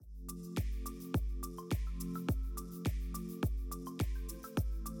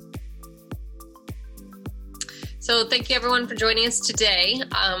So thank you everyone for joining us today.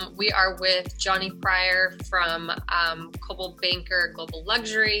 We are with Johnny Pryor from Coldwell Banker Global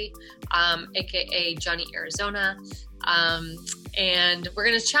Luxury, aka Johnny Arizona. And we're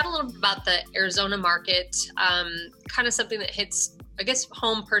going to chat a little bit about the Arizona market, kind of something that hits, I guess,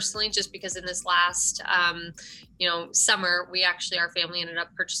 home personally, just because in this last, summer, our family ended up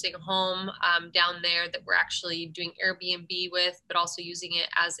purchasing a home down there that we're actually doing Airbnb with, but also using it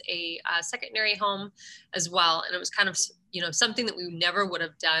as a secondary home as well. And it was kind of, something that we never would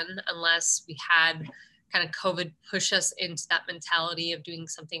have done unless we had kind of COVID push us into that mentality of doing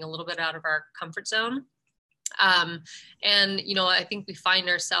something a little bit out of our comfort zone. I think we find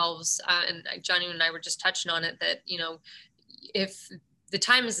ourselves, and Johnny and I were just touching on it, that, if the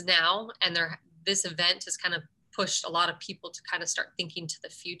time is now and this event has kind of pushed a lot of people to kind of start thinking to the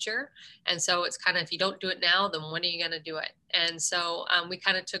future. And so it's kind of, if you don't do it now, then when are you going to do it? And so we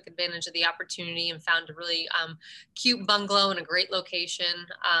kind of took advantage of the opportunity and found a really cute bungalow in a great location.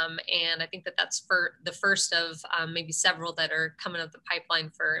 And I think that that's for the first of maybe several that are coming up the pipeline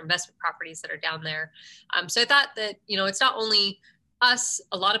for investment properties that are down there. So I thought that, it's not only us,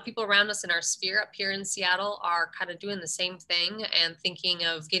 a lot of people around us in our sphere up here in Seattle are kind of doing the same thing and thinking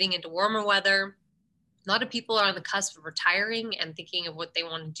of getting into warmer weather. A lot of people are on the cusp of retiring and thinking of what they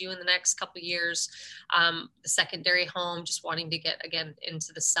want to do in the next couple of years. The secondary home, just wanting to get again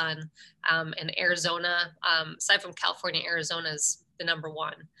into the sun. And Arizona, aside from California, Arizona is the number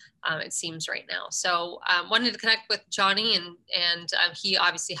one, it seems right now. So wanted to connect with Johnny, and he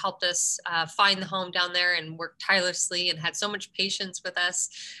obviously helped us find the home down there and worked tirelessly and had so much patience with us,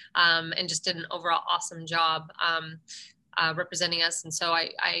 and just did an overall awesome job representing us. And so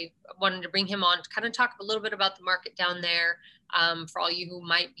I wanted to bring him on to kind of talk a little bit about the market down there, for all you who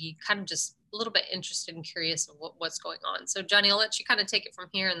might be kind of just a little bit interested and curious of what's going on. So Johnny, I'll let you kind of take it from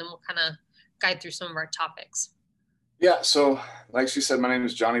here, and then we'll kind of guide through some of our topics. Yeah, so like she said, my name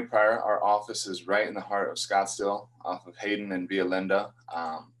is Johnny Pryor. Our office is right in the heart of Scottsdale, off of Hayden and Via Linda.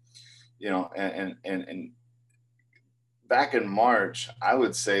 And back in March, I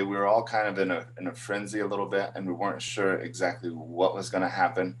would say we were all kind of in a frenzy a little bit, and we weren't sure exactly what was going to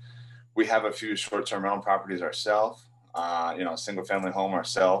happen. We have a few short-term rental properties ourselves, single family home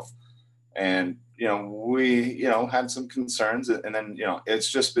ourselves. And, we, had some concerns, and then,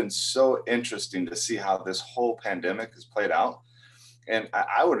 it's just been so interesting to see how this whole pandemic has played out. And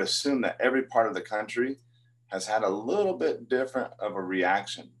I would assume that every part of the country has had a little bit different of a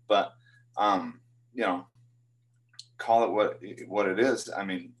reaction, but, call it what it is. I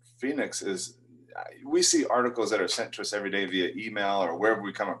mean, Phoenix is, we see articles that are sent to us every day via email or wherever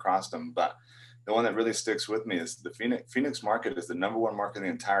we come across them, but the one that really sticks with me is the Phoenix market is the number one market in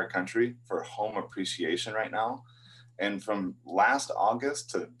the entire country for home appreciation right now. And from last August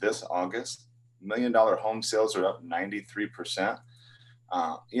to this August, $1 million home sales are up 93%.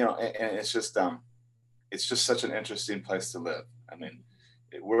 And it's just such an interesting place to live. I mean,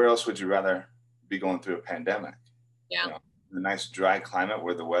 where else would you rather be going through a pandemic? Yeah. The nice dry climate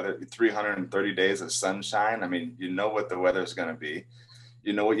where the weather, 330 days of sunshine. I mean, what the weather is going to be.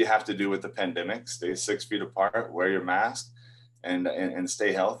 You know what you have to do with the pandemic: stay 6 feet apart, wear your mask, and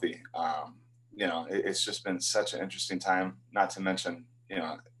stay healthy. It's just been such an interesting time, not to mention,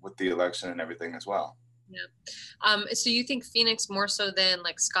 with the election and everything as well. Yeah. So you think Phoenix more so than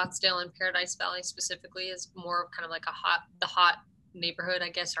like Scottsdale and Paradise Valley specifically is more kind of like the hot neighborhood, I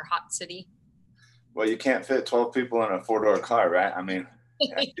guess, or hot city? Well, you can't fit 12 people in a 4-door car, right? I mean,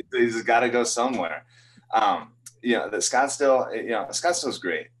 it's got to go somewhere. The Scottsdale's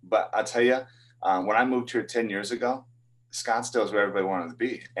great, but I'll tell you, when I moved here 10 years ago, Scottsdale is where everybody wanted to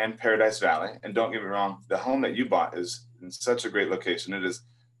be, and Paradise Valley. And don't get me wrong, the home that you bought is in such a great location. It is,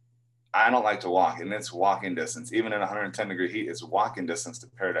 I don't like to walk, and it's walking distance. Even in 110-degree heat, it's walking distance to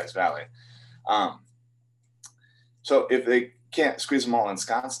Paradise Valley. So if they can't squeeze them all in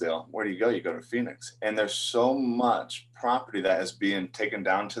Scottsdale, where do you go? You go to Phoenix. And there's so much property that is being taken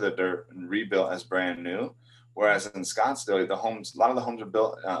down to the dirt and rebuilt as brand new. Whereas in Scottsdale, a lot of the homes are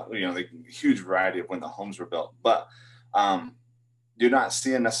built, the huge variety of when the homes were built, but you're not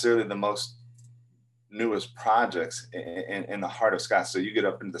seeing necessarily the most newest projects in the heart of Scottsdale. You get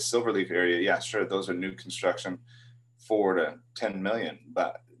up into the Silverleaf area. Yeah, sure. Those are new construction, 4 to 10 million,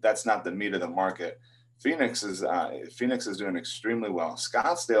 but that's not the meat of the market. Phoenix is doing extremely well.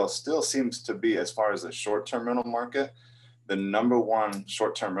 Scottsdale still seems to be, as far as the short-term rental market, the number one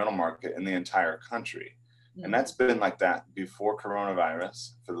short-term rental market in the entire country. Mm-hmm. And that's been like that before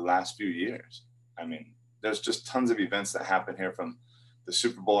coronavirus for the last few years. I mean, there's just tons of events that happen here, from the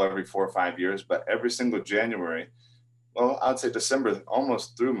Super Bowl every 4 or 5 years, but every single January, well, I'd say December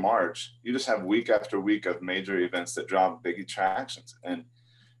almost through March, you just have week after week of major events that draw big attractions. And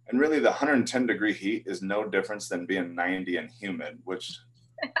really the 110-degree heat is no difference than being 90 and humid, which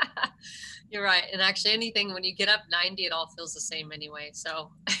You're right. And actually anything when you get up 90, it all feels the same anyway.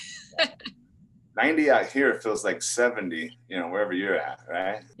 So 90 out here feels like 70, wherever you're at,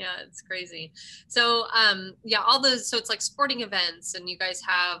 right? yeah, it's crazy. So yeah, all those, so it's like sporting events, and you guys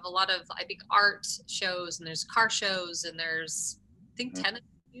have a lot of, I think, art shows, and there's car shows, and there's, I think, Mhm. tennis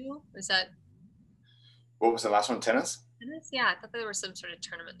too. Is that What was the last one? Tennis? tennis? Yeah, I thought there was some sort of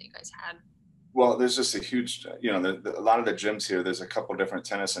tournament that you guys had. Well, there's just a huge, a lot of the gyms here, there's a couple different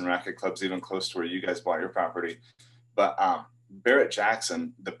tennis and racket clubs, even close to where you guys bought your property. But Barrett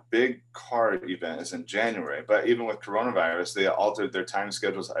Jackson, the big car event is in January. But even with coronavirus, they altered their time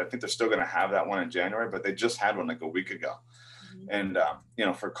schedules. I think they're still going to have that one in January, but they just had one like a week ago. Mhm.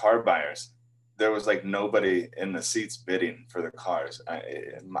 And, for car buyers, there was like nobody in the seats bidding for the cars. I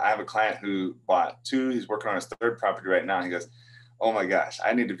have a client who bought two. He's working on his third property right now. He goes, "Oh my gosh,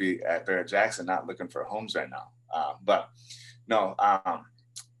 I need to be at Barrett Jackson, not looking for homes right now." But no,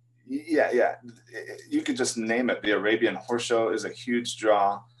 yeah, you could just name it. The Arabian Horse Show is a huge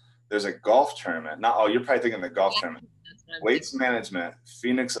draw. There's a golf tournament. Now, oh, you're probably thinking the golf Yeah, tournament. that's what I'm thinking. Weights Management,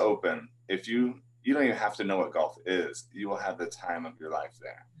 Phoenix Open. If you don't even have to know what golf is, you will have the time of your life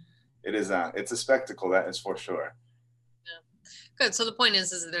there. It's a spectacle, that is for sure. Good. So the point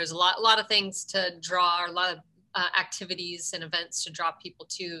is that there's a lot of things to draw, or a lot of activities and events to draw people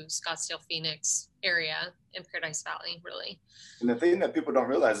to Scottsdale, Phoenix area in Paradise Valley, really. And the thing that people don't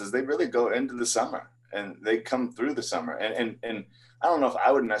realize is they really go into the summer and they come through the summer. And I don't know if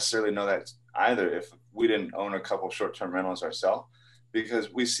I would necessarily know that either if we didn't own a couple short-term rentals ourselves,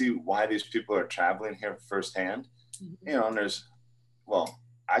 because we see why these people are traveling here firsthand. Mhm. And well,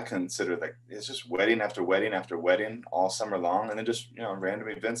 I consider like it's just wedding after wedding after wedding all summer long, and then just random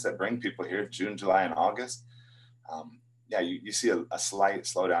events that bring people here June, July, and August. Um, yeah, you see a slight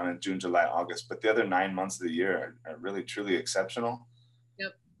slowdown in June, July, August, but the other 9 months of the year are really truly exceptional.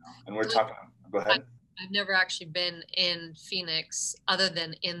 Yep. And we're So talking. Go I, ahead. I've never actually been in Phoenix other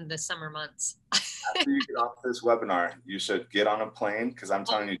than in the summer months. After you get off this webinar, you should get on a plane because I'm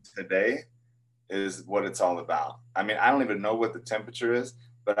telling you, today is what it's all about. I mean, I don't even know what the temperature is,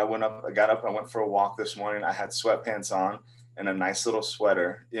 but I got up, I went for a walk this morning. I had sweatpants on and a nice little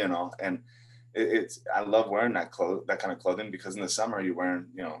sweater, and I love wearing that kind of clothing because in the summer you're wearing,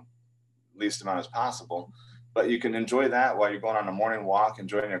 least amount as possible. But you can enjoy that while you're going on a morning walk,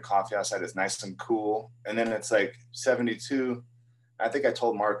 enjoying your coffee outside. It's nice and cool. And then it's like 72. I think I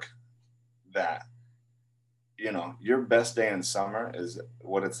told Mark that your best day in summer is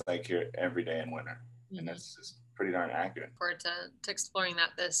what it's like here every day in winter. And Mhm. that's just pretty darn accurate. Forward to exploring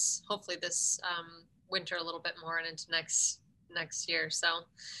that hopefully this winter a little bit more and into next year. So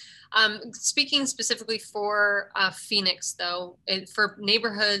speaking specifically for Phoenix, though, for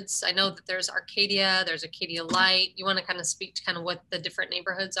neighborhoods, I know that there's Arcadia Light. You want to kind of speak to kind of what the different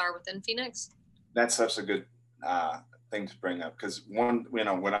neighborhoods are within Phoenix? That's such a good thing to bring up because when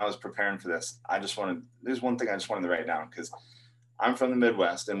I was preparing for this, there's one thing I just wanted to write down because I'm from the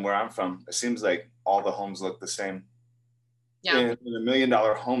Midwest, and where I'm from, it seems like all the homes look the same. Yeah. And a $1 million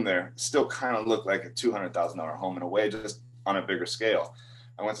home there still kind of looked like a $200,000 home in a way, just on a bigger scale.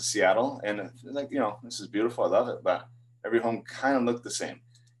 I went to Seattle, and like this is beautiful, I love it, but every home kind of looked the same.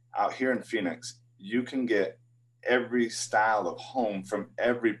 Out here in Phoenix, you can get every style of home from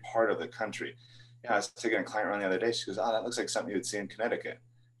every part of the country. I was taking a client around the other day. She goes, "Oh, that looks like something you would see in Connecticut."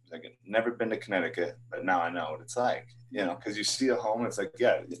 I was like, "I've never been to Connecticut, but now I know what it's like." Because you see a home, it's like,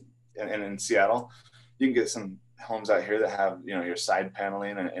 yeah. And in Seattle, you can get some homes out here that have your side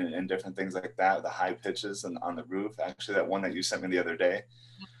paneling and different things like that, the high pitches and on the roof. Actually, that one that you sent me the other day,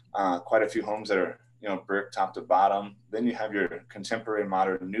 quite a few homes that are brick top to bottom. Then you have your contemporary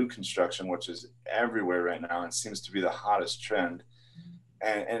modern new construction, which is everywhere right now and seems to be the hottest trend.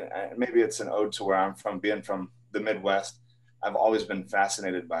 And maybe it's an ode to where I'm from, being from the Midwest. I've always been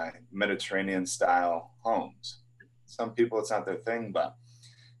fascinated by Mediterranean style homes. Some people it's not their thing, but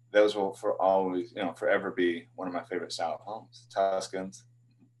those will for always, forever be one of my favorite style of homes. Tuscans.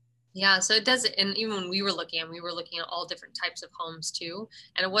 Yeah, so it does, and even when we were looking at all different types of homes too,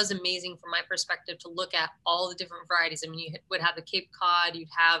 and it was amazing from my perspective to look at all the different varieties. I mean, you would have the Cape Cod, you'd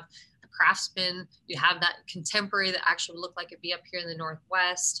have a Craftsman, you have that contemporary that actually would look like it'd be up here in the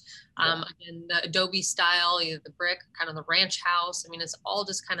Northwest, and the Adobe style, the brick, kind of the ranch house. I mean, it's all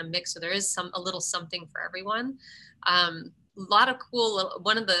just kind of mixed, so there is a little something for everyone. A lot of cool,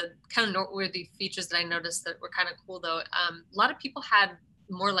 one of the kind of noteworthy features that I noticed that were kind of cool though, a lot of people had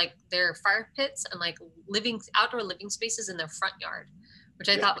more like their fire pits and like outdoor living spaces in their front yard, which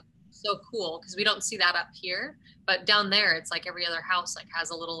I thought was so cool because we don't see that up here. But down there, it's like every other house like has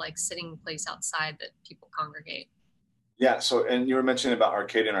a little like sitting place outside that people congregate. Yeah. So, and you were mentioning about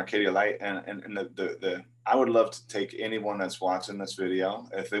Arcadia and Arcadia Light, and the I would love to take anyone that's watching this video,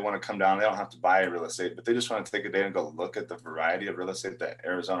 if they want to come down, they don't have to buy real estate, but they just want to take a day and go look at the variety of real estate that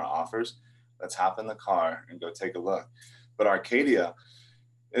Arizona offers. Let's hop in the car and go take a look. But Arcadia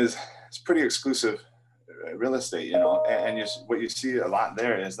it's pretty exclusive real estate, you know, and what you see a lot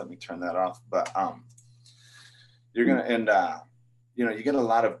there is, let me turn that off, but you're gonna you know, you get a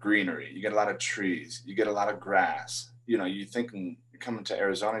lot of greenery, you get a lot of trees, you get a lot of grass. You know, you think coming to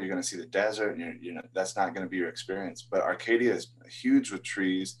Arizona, you're going to see the desert, and you know that's not going to be your experience. But Arcadia is huge with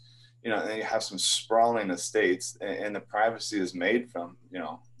trees, you know, and you have some sprawling estates, and the privacy is made from, you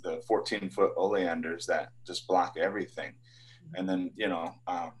know, the 14-foot oleanders that just block everything. And then, you know,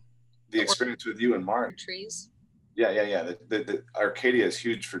 the experience with you and Mark. Trees. Yeah. The Arcadia is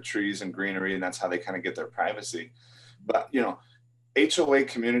huge for trees and greenery, and that's how they kind of get their privacy. But, you know, HOA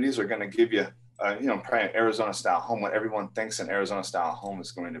communities are going to give you, you know, probably an Arizona style home, what everyone thinks an Arizona style home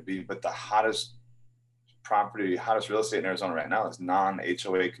is going to be. But the hottest real estate in Arizona right now is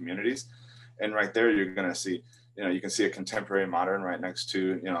non-HOA communities. And right there, you're going to see, you know, you can see a contemporary modern right next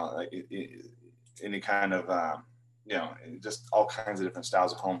to, you know, like any kind of, you know, just all kinds of different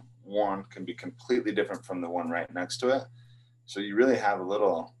styles of home. One can be completely different from the one right next to it. So you really have a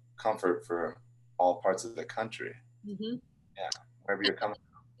little comfort for all parts of the country. Mm-hmm. Yeah, wherever you're coming.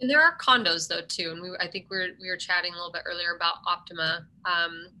 And there are condos though too, and I think we were chatting a little bit earlier about Optima.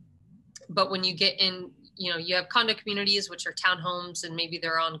 But when you get in, you know, you have condo communities which are townhomes, and maybe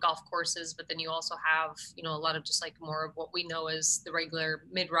they're on golf courses. But then you also have, you know, a lot of just like more of what we know as the regular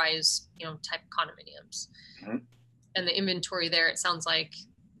mid-rise, you know, type condominiums. Mm-hmm. And the inventory there, it sounds like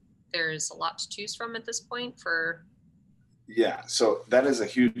there's a lot to choose from at this point for. Yeah, so that is a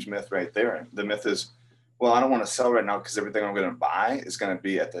huge myth right there. The myth is, well, I don't want to sell right now because everything I'm going to buy is going to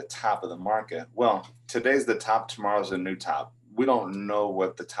be at the top of the market. Well, today's the top, tomorrow's a new top. We don't know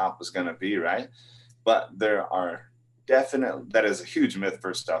what the top is going to be, right? But there are definitely, that is a huge myth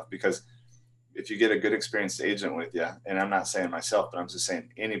first off, because if you get a good experienced agent with you, and I'm not saying myself, but I'm just saying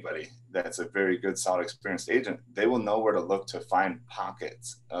anybody that's a very good, solid, experienced agent, they will know where to look to find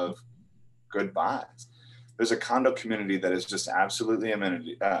pockets of good buys. There's a condo community that is just absolutely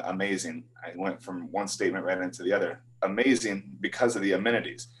amazing. I went from one statement right into the other. Amazing because of the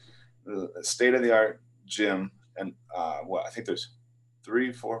amenities. The state-of-the-art gym, and I think there's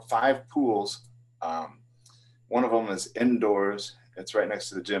 3, 4, 5 pools. One of them is indoors. It's right next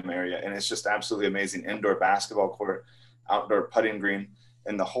to the gym area, and it's just absolutely amazing. Indoor basketball court, outdoor putting green,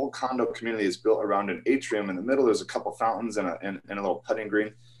 and the whole condo community is built around an atrium. In the middle, there's a couple fountains and a little putting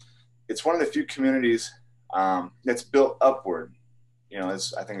green. It's one of the few communities that's built upward. You know,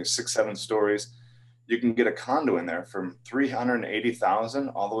 I think it's 6, 7 stories. You can get a condo in there from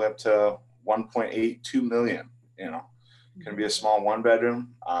 $380,000 all the way up to 1.82 million. You know, it can be a small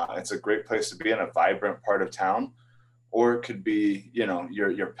 1-bedroom. It's a great place to be in a vibrant part of town, or it could be, you know,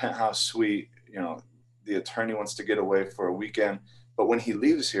 your penthouse suite. You know, the attorney wants to get away for a weekend, but when he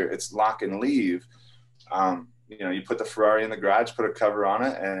leaves here, it's lock and leave. You know, you put the Ferrari in the garage, put a cover on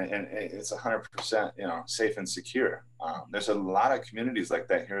it, and it's 100%, you know, safe and secure. There's a lot of communities like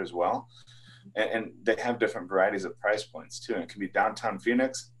that here as well. And they have different varieties of price points too. And it can be downtown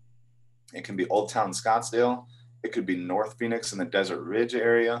Phoenix. It can be Old Town Scottsdale. It could be North Phoenix in the Desert Ridge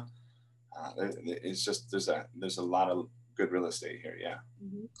area. It's just, there's a lot of good real estate here. Yeah.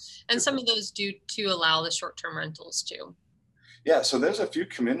 Mm-hmm. And some of those do to allow the short-term rentals too. Yeah, so there's a few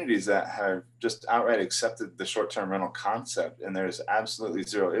communities that have just outright accepted the short-term rental concept, and there's absolutely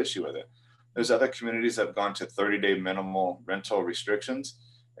zero issue with it. There's other communities that have gone to 30-day minimal rental restrictions,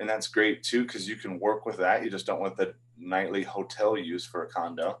 and that's great too, because you can work with that. You just don't want the nightly hotel use for a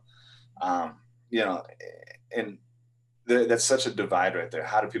condo. You know, and that's such a divide right there.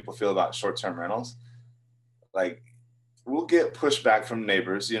 How do people feel about short-term rentals? Like, we'll get pushback from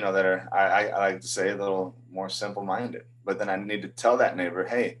neighbors, you know, that are, I like to say, a little more simple-minded. But then I need to tell that neighbor,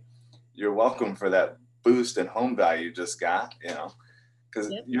 hey, you're welcome for that boost in home value you just got, you know,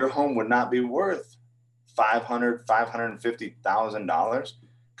 because your home would not be worth $500,000, $550,000,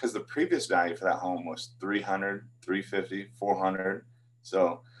 because the previous value for that home was $300,000, $350,000, $400,000.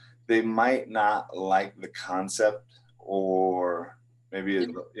 So they might not like the concept, or maybe,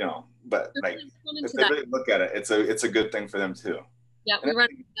 you know, but like if they really look at it, it's a good thing for them too. Yeah,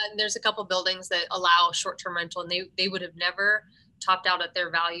 there's a couple buildings that allow short-term rental, and they would have never topped out at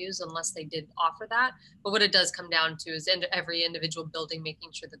their values unless they did offer that. But what it does come down to is every individual building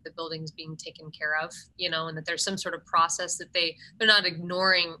making sure that the building is being taken care of, and that there's some sort of process that they're not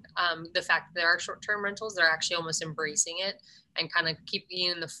ignoring the fact that there are short-term rentals. They're actually almost embracing it and kind of keeping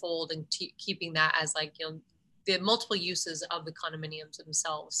in the fold and keeping that as like, the multiple uses of the condominiums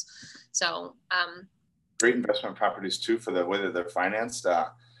themselves. So great investment properties too, for the way that they're financed.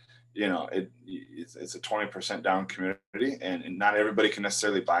 It's a 20% down community, and not everybody can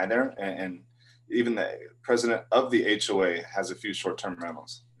necessarily buy there. And even the president of the HOA has a few short-term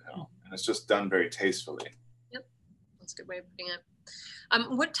rentals, and it's just done very tastefully. Yep, that's a good way of putting it.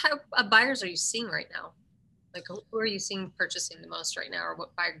 What type of buyers are you seeing right now? Like, who are you seeing purchasing the most right now, or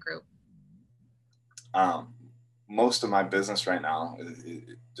what buyer group? Most of my business right now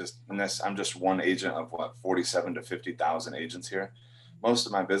is I'm just one agent of 47 to 50,000 agents here. Most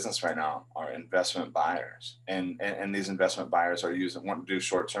of my business right now are investment buyers, and these investment buyers are want to do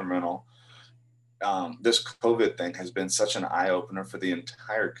short-term rental. This COVID thing has been such an eye-opener for the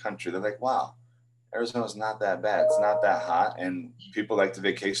entire country. They're like, wow, Arizona's not that bad. It's not that hot, and people like to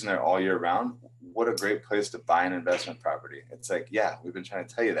vacation there all year round. What a great place to buy an investment property. It's like, yeah, we've been trying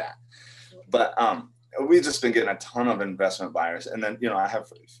to tell you that. But we've just been getting a ton of investment buyers. And then, I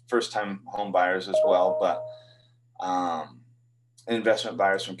have first-time home buyers as well, but investment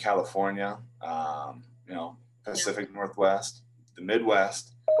buyers from California, Pacific Northwest, the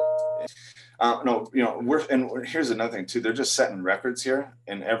Midwest. Here's another thing too. They're just setting records here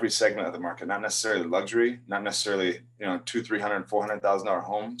in every segment of the market, not necessarily luxury, not necessarily, $200,000, $300,000, $400,000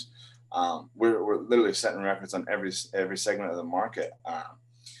 homes. We're literally setting records on every segment of the market.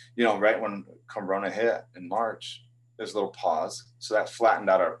 Right when Corona hit in March, there's a little pause. So that flattened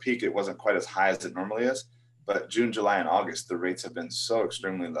out our peak. It wasn't quite as high as it normally is. But June, July, and August, the rates have been so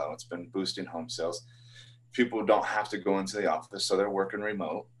extremely low. It's been boosting home sales. People don't have to go into the office, so they're working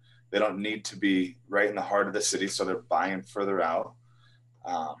remote. They don't need to be right in the heart of the city, so they're buying further out.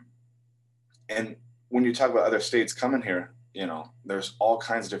 And when you talk about other states coming here, there's all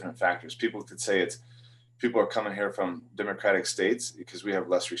kinds of different factors. People could say people are coming here from Democratic states because we have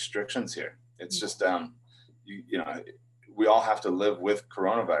less restrictions here. It's just, we all have to live with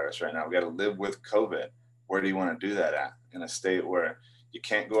coronavirus right now. We got to live with COVID. Where do you want to do that at? In a state where you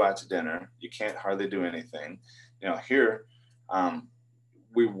can't go out to dinner, you can't hardly do anything. Here,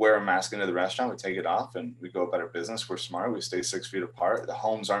 we wear a mask into the restaurant, we take it off, and we go about our business. We're smart. We stay 6 feet apart. The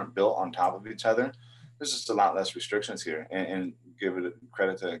homes aren't built on top of each other. There's just a lot less restrictions here, and give it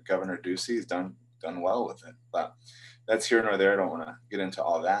credit to Governor Ducey. He's done well with it, but that's here nor there. I don't want to get into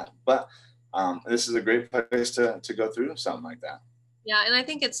all that, but this is a great place to go through something like that. Yeah, and I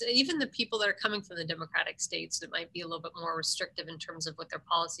think it's even the people that are coming from the Democratic states that might be a little bit more restrictive in terms of what their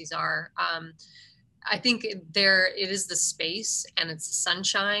policies are. I think it is the space, and it's the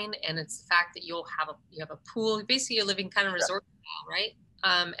sunshine, and it's the fact that you have a pool. Basically, you're living kind of resort style, right?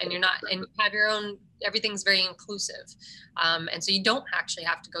 And you have your own. Everything's very inclusive, and so you don't actually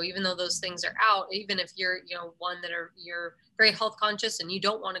have to go, even though those things are out. Even if you're you're very health conscious and you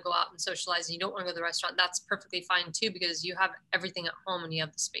don't want to go out and socialize and you don't want to go to the restaurant, that's perfectly fine too, because you have everything at home and you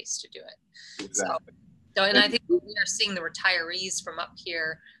have the space to do it. Exactly. So and I think we are seeing the retirees from up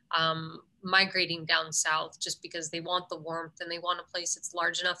here migrating down south just because they want the warmth and they want a place that's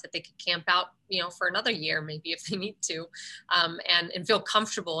large enough that they could camp out, for another year, maybe if they need to, and feel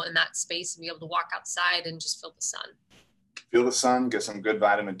comfortable in that space and be able to walk outside and just feel the sun. Feel the sun, get some good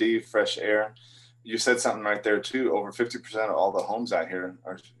vitamin D, fresh air. You said something right there too. Over 50% of all the homes out here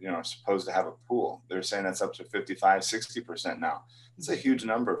are supposed to have a pool. They're saying that's up to 55, 60% now. It's a huge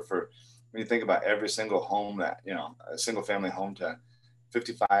number for when you think about every single home that, a single family home, to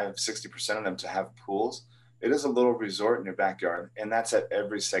 55, 60% of them to have pools. It is a little resort in your backyard, and that's at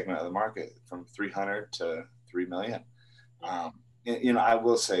every segment of the market, from 300 to 3 million. I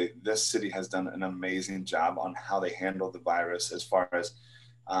will say this city has done an amazing job on how they handle the virus. As far as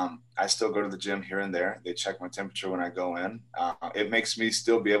I still go to the gym here and there. They check my temperature when I go in. It makes me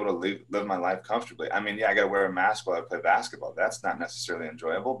still be able to live my life comfortably. I mean, I got to wear a mask while I play basketball. That's not necessarily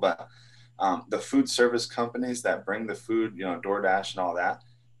enjoyable, but the food service companies that bring the food, DoorDash and all that,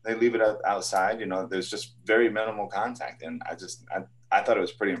 they leave it outside. There's just very minimal contact. And I thought it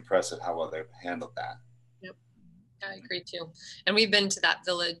was pretty impressive how well they've handled that. Yep, I agree too. And we've been to that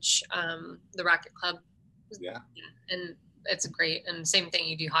village, the Racquet Club. Yeah. And it's great. And same thing,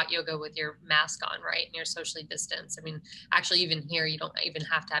 you do hot yoga with your mask on, right? And you're socially distanced. I mean, actually, even here, you don't even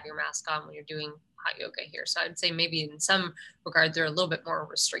have to have your mask on when you're doing hot yoga here. So I'd say maybe in some regards, they're a little bit more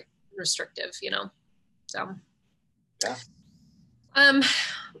restrictive, so. Yeah.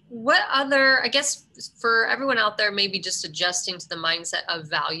 What other, I guess for everyone out there, maybe just adjusting to the mindset of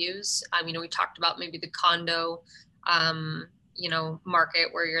values. We talked about maybe the condo, um, market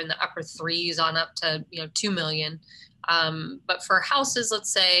where you're in the upper threes on up to, 2 million. But for houses,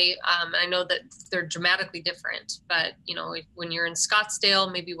 let's say, I know that they're dramatically different, but when you're in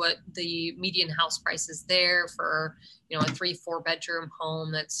Scottsdale, maybe what the median house price is there for, a 3-4 bedroom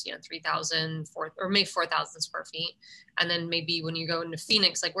home that's 3,000 or maybe 4,000 square feet, and then maybe when you go into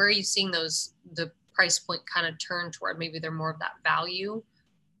Phoenix, like where are you seeing the price point kind of turn toward? Maybe they're more of that value,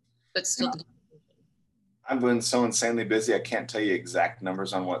 but still. I've been so insanely busy. I can't tell you exact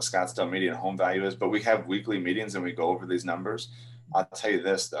numbers on what Scottsdale median home value is, but we have weekly meetings and we go over these numbers. I'll tell you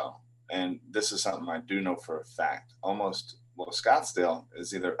this though, and this is something I do know for a fact. Scottsdale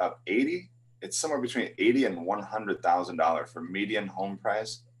is either up 80, it's somewhere between 80 and $100,000 for median home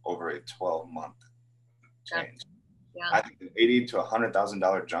price over a 12-month change. Yeah. I think an 80 to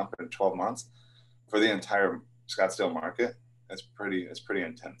 $100,000 jump in 12 months for the entire Scottsdale market, it's pretty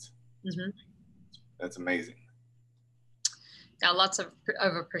intense. Mm-hmm. That's amazing. Yeah, lots of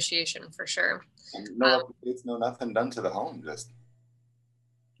appreciation for sure. No updates, no nothing done to the home. Just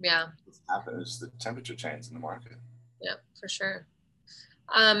yeah, it's happened. It's the temperature change in the market. Yeah, for sure.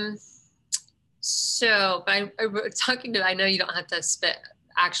 So, but I know you don't have to spit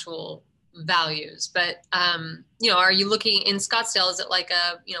actual values, but are you looking in Scottsdale? Is it like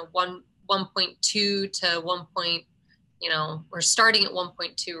a 1.2 to 1. We're starting at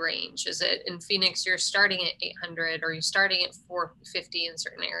 1.2 range. Is it in Phoenix? You're starting at 800, or are you starting at 450 in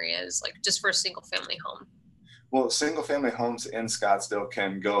certain areas, like just for a single family home? Well, single family homes in Scottsdale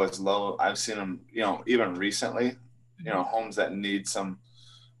can go as low. I've seen them, even recently, homes that need some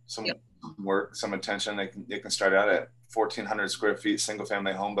yep. work, some attention. They can start out at 1,400 square feet, single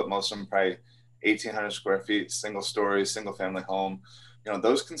family home, but most of them probably 1,800 square feet, single story, single family home.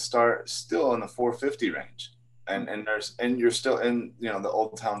 Those can start still in the 450 range. And you're still in the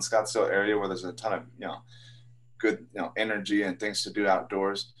Old Town Scottsdale area where there's a ton of good energy and things to do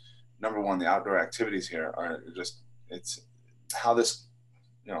outdoors. Number one, the outdoor activities here are just, it's how this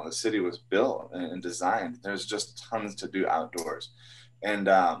the city was built and designed. There's just tons to do outdoors, and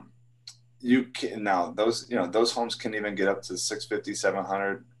you can now those homes can even get up to 650,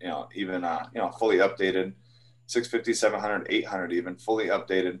 700, even fully updated, 650, 700, 800, even fully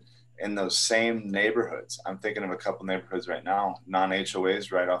updated in those same neighborhoods. I'm thinking of a couple neighborhoods right now,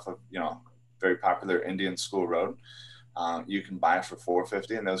 non-HOAs, right off of very popular Indian School Road. You can buy for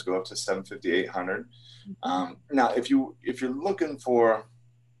 450, and those go up to 750, 800. Now, if you're looking for a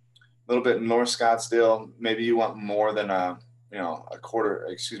little bit in North Scottsdale, maybe you want more than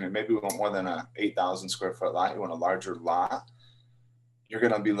maybe you want more than a 8,000 square foot lot. You want a larger lot. You're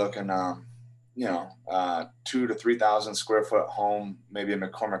going to be looking 2,000 to 3,000 square foot home, maybe a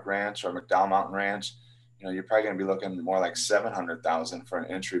McCormick Ranch or McDowell Mountain Ranch. You're probably going to be looking more like 700,000 for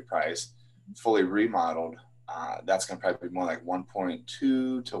an entry price, fully remodeled. That's going to probably be more like 1.2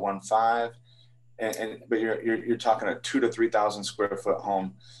 to 1.5. But you're talking a 2,000 to 3,000 square foot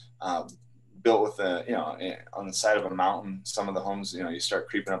home, built with on the side of a mountain. Some of the homes, you start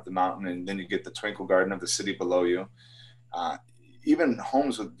creeping up the mountain, and then you get the twinkle garden of the city below you. Even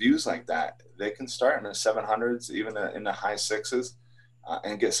homes with views like that, they can start in the 700s, even in the high 6s,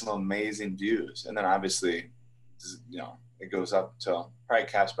 and get some amazing views. And then obviously, it goes up to probably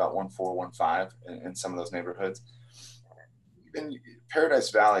caps about 1.4, 1.5 in some of those neighborhoods. In Paradise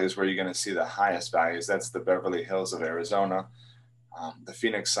Valley is where you're going to see the highest values. That's the Beverly Hills of Arizona. The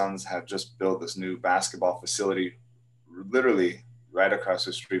Phoenix Suns have just built this new basketball facility literally right across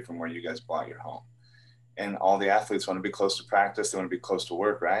the street from where you guys bought your home. And all the athletes want to be close to practice. They want to be close to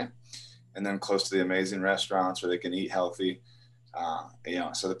work, right? And then close to the amazing restaurants where they can eat healthy.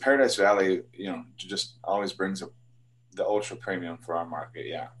 So the Paradise Valley, just always brings up the ultra premium for our market.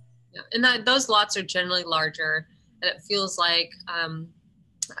 Yeah. And those lots are generally larger, and it feels like,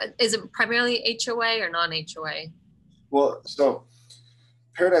 is it primarily HOA or non-HOA? Well, so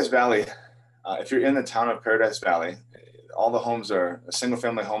Paradise Valley, if you're in the town of Paradise Valley, all the homes are a single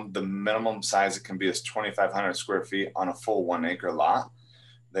family home. The minimum size it can be is 2,500 square feet on a full 1 acre lot.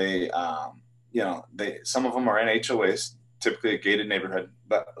 They, some of them are in HOAs, typically a gated neighborhood,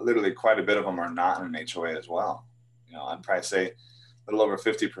 but literally quite a bit of them are not in an HOA as well. I'd probably say a little over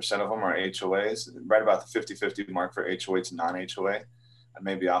 50% of them are HOAs, right about the 50-50 mark for HOA to non-HOA. I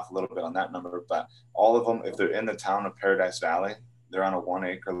may be off a little bit on that number, but all of them, if they're in the town of Paradise Valley, they're on a 1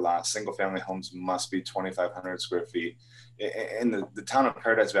 acre lot. Single family homes must be 2,500 square feet. And the town of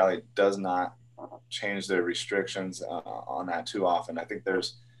Paradise Valley does not change their restrictions on that too often. I think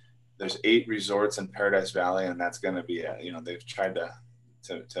there's 8 resorts in Paradise Valley, and that's going to be they've tried to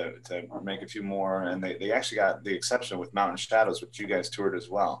to make a few more. And they actually got the exception with Mountain Shadows, which you guys toured as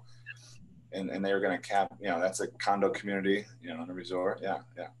well. And they were going to cap, that's a condo community, in a resort. Yeah.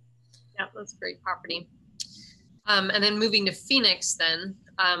 Yeah, that's a great property. And then moving to Phoenix then,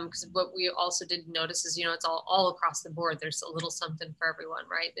 because what we also did notice is, it's all across the board. There's a little something for everyone,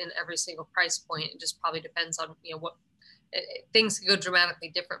 right? In every single price point. It just probably depends on, what things can go dramatically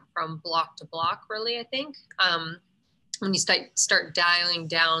different from block to block, really, I think, when you start dialing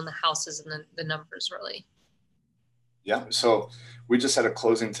down the houses and the numbers, really. Yeah. So we just had a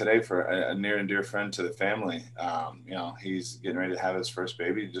closing today for a near and dear friend to the family. He's getting ready to have his first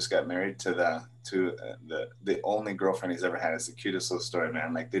baby. He just got married to the only girlfriend he's ever had. It's the cutest little story,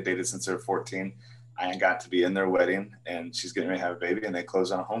 man. Like, they dated since they were 14. I got to be in their wedding, and she's getting ready to have a baby, and they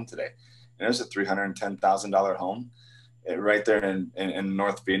closed on a home today. And it was a $310,000 home right there in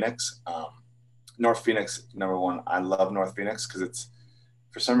North Phoenix. North Phoenix, number one, I love North Phoenix because it's,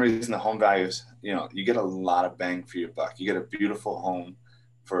 for some reason, the home values, you get a lot of bang for your buck. You get a beautiful home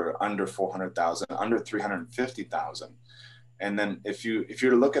for under 400,000, under 350,000. And then if you were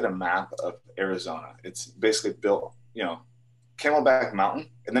to look at a map of Arizona, it's basically built, Camelback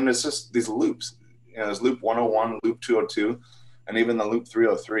Mountain, and then there's just these loops. There's Loop 101, Loop 202, and even the Loop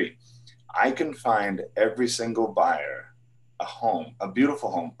 303. I can find every single buyer a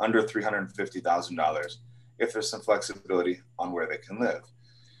beautiful home under $350,000 if there's some flexibility on where they can live.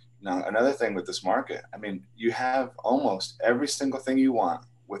 Now, another thing with this market, you have almost every single thing you want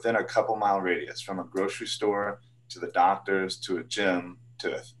within a couple mile radius, from a grocery store to the doctors to a gym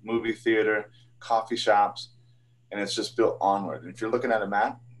to a movie theater, coffee shops, and it's just built onward. And if you're looking at a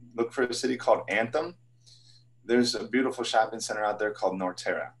map, look for a city called Anthem. There's a beautiful shopping center out there called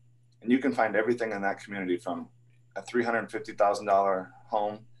Norterra, and you can find everything in that community, from a $350,000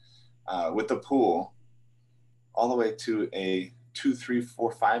 home with a pool all the way to a 2, 3,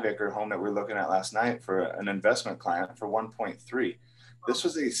 4, 5 acre home that we're looking at last night for an investment client for 1.3. This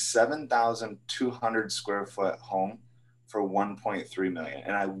was a 7,200 square foot home for 1.3 million.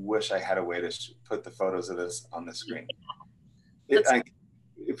 And I wish I had a way to put the photos of this on the screen.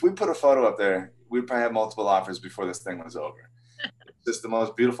 If we put a photo up there, we'd probably have multiple offers before this thing was over. It's just the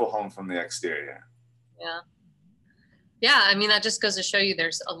most beautiful home from the exterior. Yeah. Yeah, that just goes to show you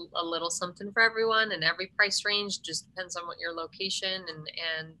there's a little something for everyone, and every price range just depends on what your location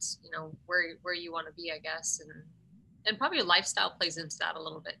and where you want to be, I guess, and probably your lifestyle plays into that a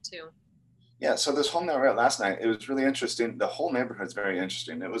little bit too. Yeah, so this home that we were at last night, it was really interesting. The whole neighborhood's very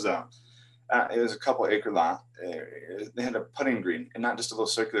interesting. It was a couple acre lot. They had a putting green, and not just a little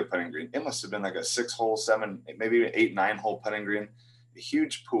circular putting green. It must have been like a 6-hole, 7, maybe 8, 9-hole putting green. A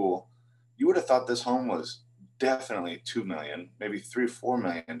huge pool. You would have thought this home was definitely $2 million, maybe $3-4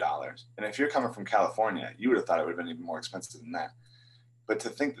 million. And if you're coming from California, you would have thought it would have been even more expensive than that. But to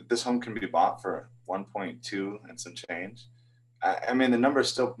think that this home can be bought for 1.2 and some change, the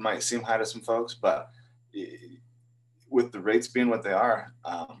numbers still might seem high to some folks, but with the rates being what they are,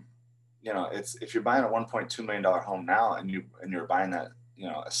 it's, if you're buying a $1.2 million home now, and you're buying that,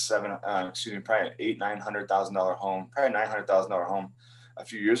 probably an $800,000-900,000 home, probably $900,000 home a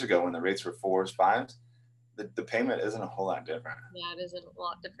few years ago when the rates were 4s, 5s. The payment isn't a whole lot different. Yeah, it isn't a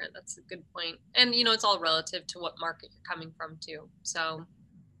lot different. That's a good point. And, it's all relative to what market you're coming from too. So,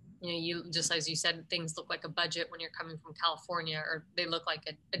 you just, as you said, things look like a budget when you're coming from California, or they look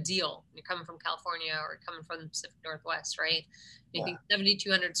like a deal when you're coming from California or coming from the Pacific Northwest, right? You think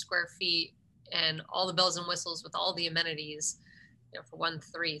 7,200 square feet and all the bells and whistles with all the amenities, for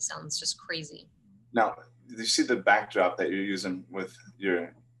 1.3 sounds just crazy. Now, you see the backdrop that you're using with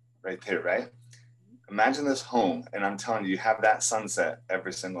your right there, right? Imagine this home, and I'm telling you, you have that sunset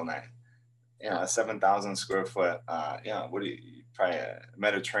every single night. A 7,000 square foot, probably a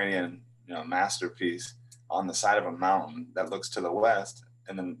Mediterranean, masterpiece on the side of a mountain that looks to the west,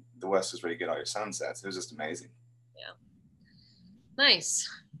 and then the west is where you get all your sunsets. It was just amazing. Yeah. Nice.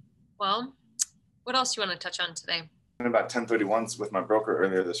 Well, what else do you want to touch on today? About 1031s with my broker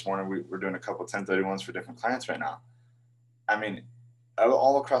earlier this morning. We're doing a couple of 1031s for different clients right now.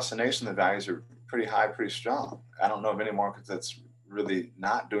 All across the nation, the values are pretty high, pretty strong. I don't know of any market that's really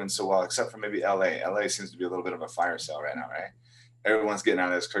not doing so well, except for maybe LA. LA seems to be a little bit of a fire sale right now, right? Everyone's getting out of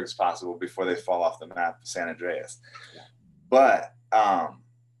there as quick as possible before they fall off the map, San Andreas. But, I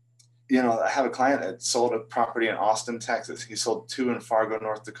have a client that sold a property in Austin, Texas. He sold 2 in Fargo,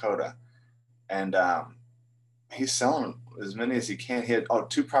 North Dakota. And he's selling as many as he can. He had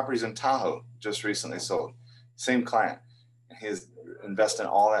 2 properties in Tahoe just recently sold. Same client. And he's investing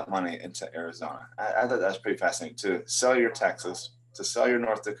all that money into Arizona. I thought that's pretty fascinating, to sell your Texas, to sell your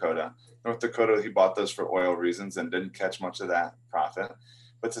North Dakota, North Dakota, he bought those for oil reasons and didn't catch much of that profit,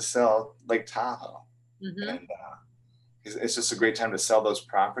 but to sell Lake Tahoe. Mm-hmm. And it's just a great time to sell those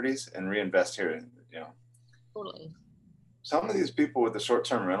properties and reinvest here. Totally. Some of these people with the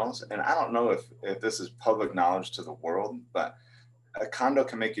short-term rentals, and I don't know if this is public knowledge to the world, but a condo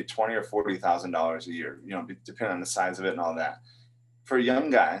can make you $20,000 or $40,000 a year, depending on the size of it and all that. For a young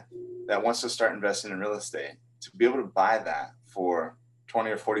guy that wants to start investing in real estate, to be able to buy that for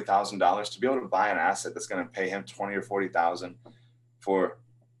 $20,000 or $40,000, to be able to buy an asset that's going to pay him $20,000 or $40,000 for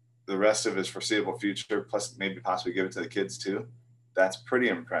the rest of his foreseeable future, plus maybe possibly give it to the kids too. That's pretty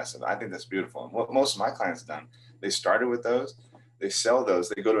impressive. I think that's beautiful. And what most of my clients have done, they started with those, they sell those,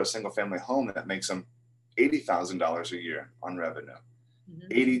 they go to a single family home that makes them $80,000 a year on revenue. Mm-hmm.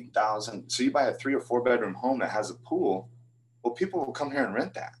 80,000. So you buy a 3 or 4 bedroom home that has a pool. Well, people will come here and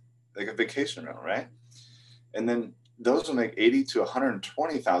rent that, like a vacation rental, right? And then those will make $80,000 to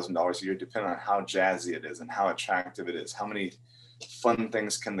 $120,000 a year, depending on how jazzy it is and how attractive it is. How many fun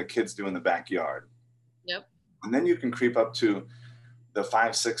things can the kids do in the backyard? Yep. And then you can creep up to the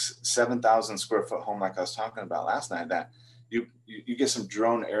 5, 6, 7,000 square foot home, like I was talking about last night, that you get some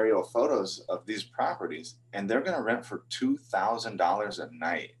drone aerial photos of these properties, and they're going to rent for $2,000 a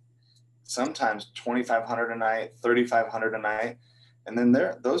night, sometimes $2,500 a night, $3,500 a night. And then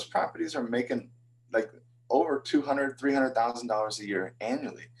those properties are making like over $200,000, $300,000 a year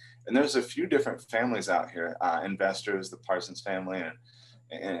annually. And there's a few different families out here, investors, the Parsons family,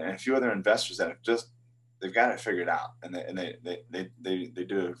 and a few other investors that have they've got it figured out, and they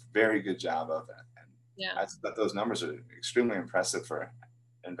do a very good job of it. And yeah, I thought those numbers are extremely impressive for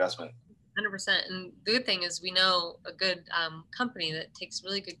investment. 100%. And the good thing is we know a good company that takes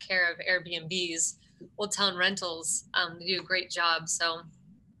really good care of Airbnbs, Old Town Rentals. They do a great job. So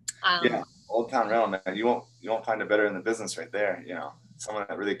yeah, Old Town Rental, man, you won't find a better in the business right there. Someone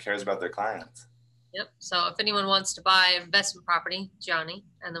that really cares about their clients. Yep. So if anyone wants to buy investment property, Johnny,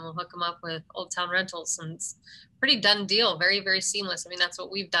 and then we'll hook them up with Old Town Rentals, and it's a pretty done deal. Very, very seamless. I mean, that's what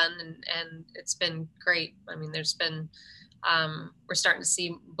we've done, and it's been great. I mean, there's been, we're starting to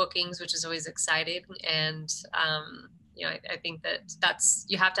see bookings, which is always exciting. And, I think that's,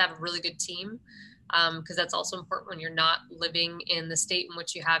 you have to have a really good team, because that's also important when you're not living in the state in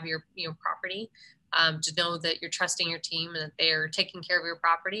which you have your, property. To know that you're trusting your team and that they're taking care of your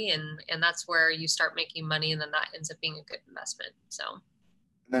property, and that's where you start making money, and then that ends up being a good investment. So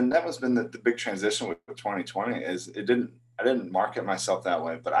then that has been the big transition with 2020 is I didn't market myself that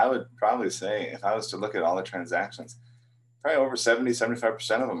way, but I would probably say if I was to look at all the transactions, probably over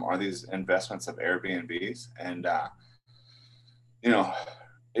 70-75% of them are these investments of Airbnbs. And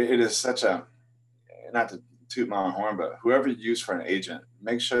it is such a, not to toot my own horn, but whoever you use for an agent,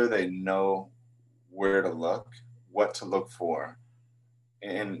 make sure they know where to look, what to look for.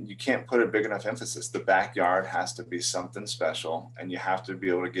 And you can't put a big enough emphasis. The backyard has to be something special, and you have to be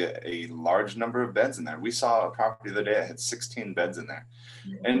able to get a large number of beds in there. We saw a property the other day that had 16 beds in there.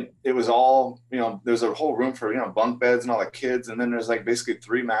 And it was all, there's a whole room for, bunk beds and all the kids. And then there's like basically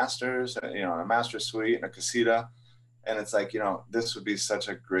 3 masters, a master suite and a casita. And it's like, this would be such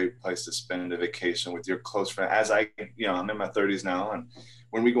a great place to spend a vacation with your close friend. As I'm in my 30s now, and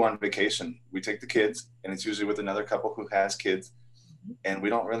when we go on vacation, we take the kids, and it's usually with another couple who has kids. And we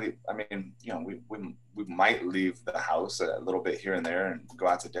don't really, we might leave the house a little bit here and there and go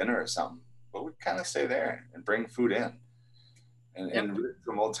out to dinner or something, but we kind of stay there and bring food in. And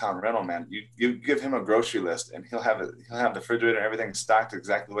from Old Town Rental, man, you give him a grocery list, and he'll have the refrigerator and everything stocked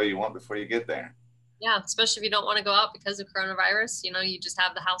exactly the way you want before you get there. Yeah, especially if you don't want to go out because of coronavirus, you just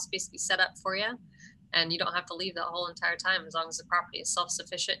have the house basically set up for you, and you don't have to leave the whole entire time, as long as the property is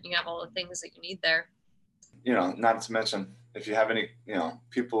self-sufficient and you have all the things that you need there. Not to mention, if you have any,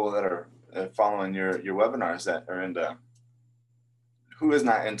 people that are following your webinars that are into, who is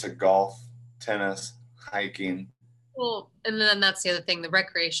not into golf, tennis, hiking? Well, and then that's the other thing, the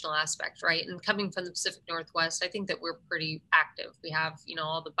recreational aspect, right? And coming from the Pacific Northwest, I think that we're pretty active. We have,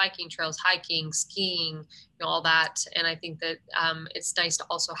 all the biking trails, hiking, skiing, all that. And I think that it's nice to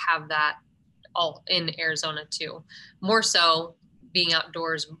also have that all in Arizona too. More so being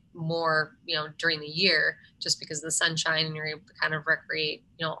outdoors more, during the year, just because of the sunshine, and you're able to kind of recreate,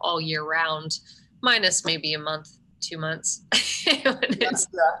 all year round, minus maybe a month, 2 months.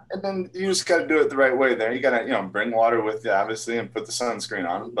 And then you just got to do it the right way there. You got to, bring water with you, obviously, and put the sunscreen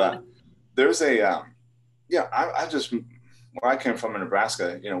on. But there's a, I just, where I came from in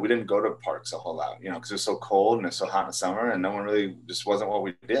Nebraska, we didn't go to parks a whole lot, because it's so cold and it's so hot in the summer, and no one really, just wasn't what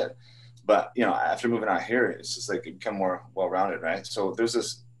we did. But, after moving out here, it's just like you become more well-rounded, right? So there's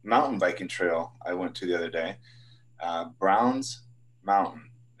this mountain biking trail I went to the other day, Browns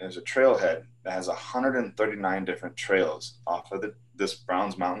Mountain. there's a trailhead that has 139 different trails off of this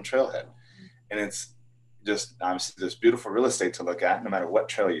Browns Mountain trailhead. And it's just, obviously there's beautiful real estate to look at no matter what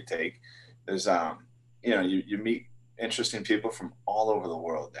trail you take. There's, you meet interesting people from all over the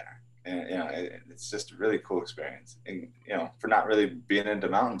world there. And, it's just a really cool experience. And, for not really being into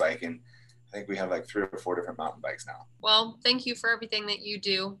mountain biking, I think we have like 3 or 4 different mountain bikes now. Well, thank you for everything that you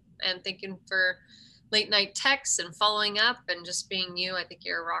do, and thank you for late night texts and following up and just being you. I think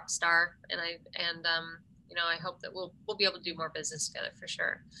you're a rock star, and I hope that we'll be able to do more business together for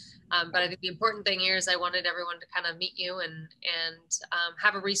sure. But I think the important thing here is I wanted everyone to kind of meet you and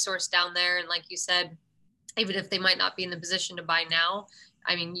have a resource down there. And like you said, even if they might not be in the position to buy now,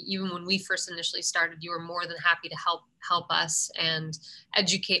 I mean, even when we first initially started, you were more than happy to help us and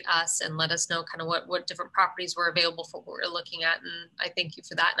educate us and let us know kind of what different properties were available for what we're looking at. And I thank you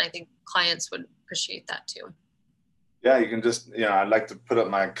for that. And I think clients would appreciate that too. Yeah, you can just, I'd like to put up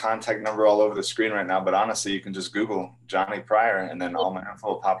my contact number all over the screen right now, but honestly, you can just Google Johnny Pryor and then all my info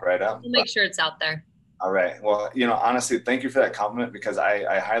will pop right up. We'll make sure it's out there. All right. Well, honestly, thank you for that compliment, because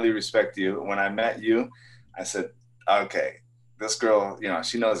I highly respect you. When I met you, I said, okay, this girl,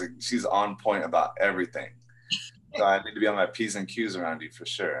 she knows, she's on point about everything. So I need to be on my P's and Q's around you for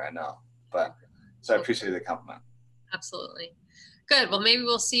sure. I know. So I appreciate the compliment. Absolutely. Good. Well, maybe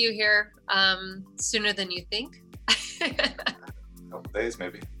we'll see you here sooner than you think. A couple days,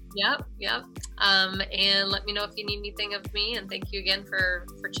 maybe. Yep. And let me know if you need anything of me. And thank you again for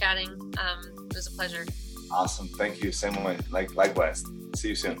chatting. It was a pleasure. Awesome. Thank you. Same way. Likewise. See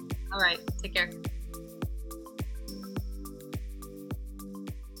you soon. All right. Take care.